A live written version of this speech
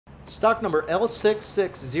Stock number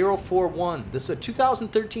L66041. This is a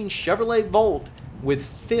 2013 Chevrolet Volt with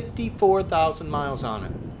 54,000 miles on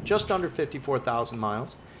it. Just under 54,000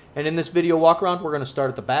 miles. And in this video walk around, we're going to start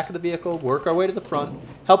at the back of the vehicle, work our way to the front,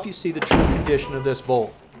 help you see the true condition of this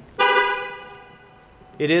Volt.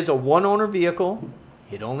 It is a one-owner vehicle.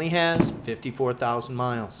 It only has 54,000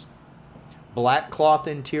 miles. Black cloth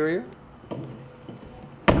interior,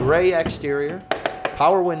 gray exterior,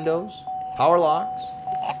 power windows, power locks,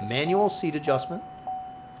 manual seat adjustment,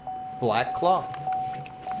 black cloth.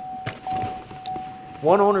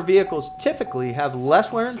 One-owner vehicles typically have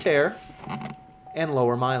less wear and tear and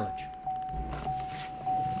lower mileage.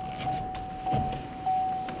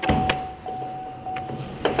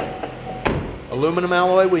 Aluminum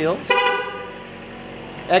alloy wheels.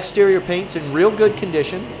 Exterior paint's in real good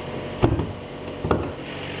condition.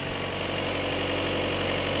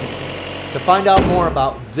 To find out more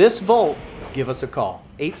about this Volt, give us a call,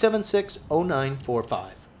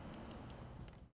 876-0945.